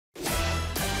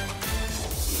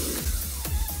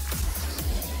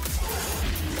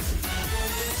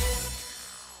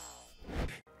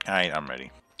Alright, I'm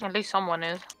ready. At least someone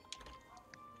is.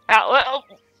 I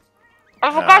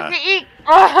forgot to eat!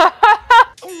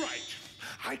 Alright,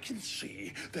 I can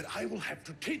see that I will have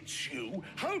to teach you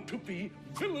how to be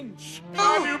villains.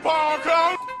 You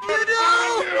Parker!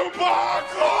 You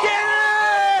Parker! Get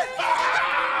it!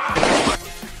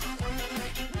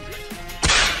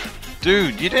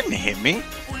 Dude, you didn't hit me.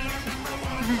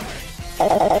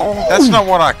 That's not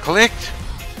what I clicked.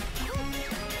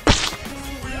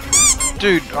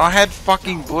 Dude, I had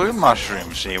fucking blue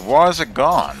mushrooms here. Why is it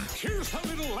gone? Here's a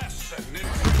little lesson.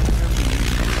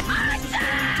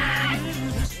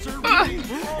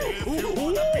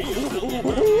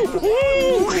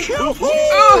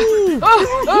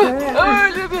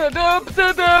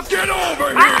 Get over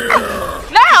here!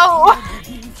 No!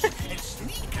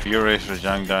 Furious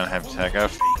Rajang don't have tail. Go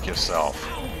f yourself.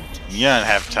 You don't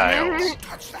have tails.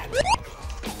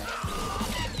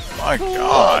 My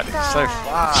god, it's so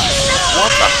fast.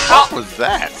 What the fuck was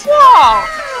that? Whoa!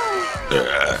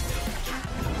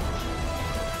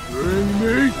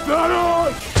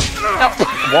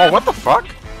 Whoa, what the fuck?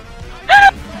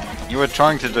 You were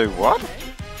trying to do what?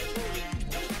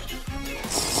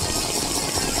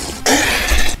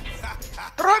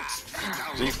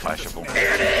 He's flashable. I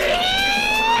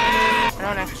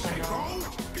don't actually know.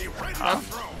 Huh?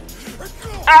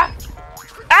 Ah!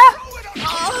 Ah!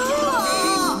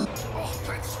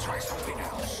 Let's try something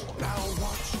else. Now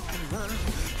watch and learn.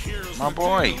 Here's My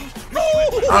boy. no.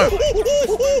 What are you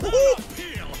doing?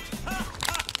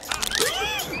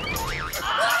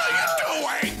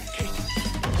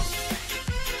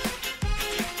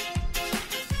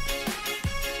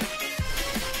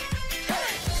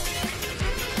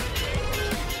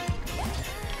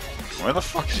 Where the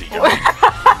fuck is he going?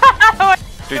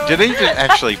 Dude, did he just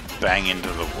actually bang into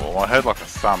the wall? I heard like a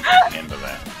thump into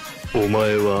that. お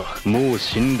前はもう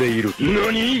死んでいる。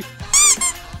何？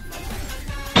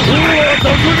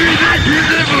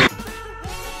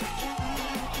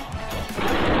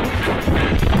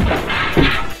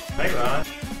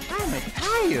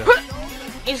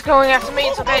 He's going after me,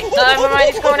 it's okay. Never mind,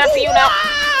 he's going after you now.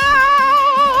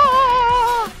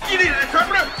 You need an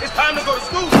interpreter? It's time to go to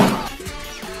school!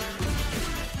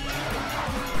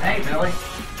 Hey, Billy.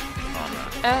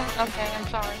 Okay, I'm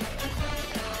sorry.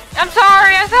 I'm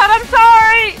sorry, I said I'm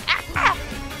sorry!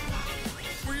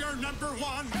 We are number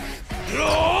one.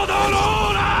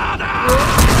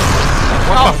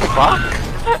 What the fuck?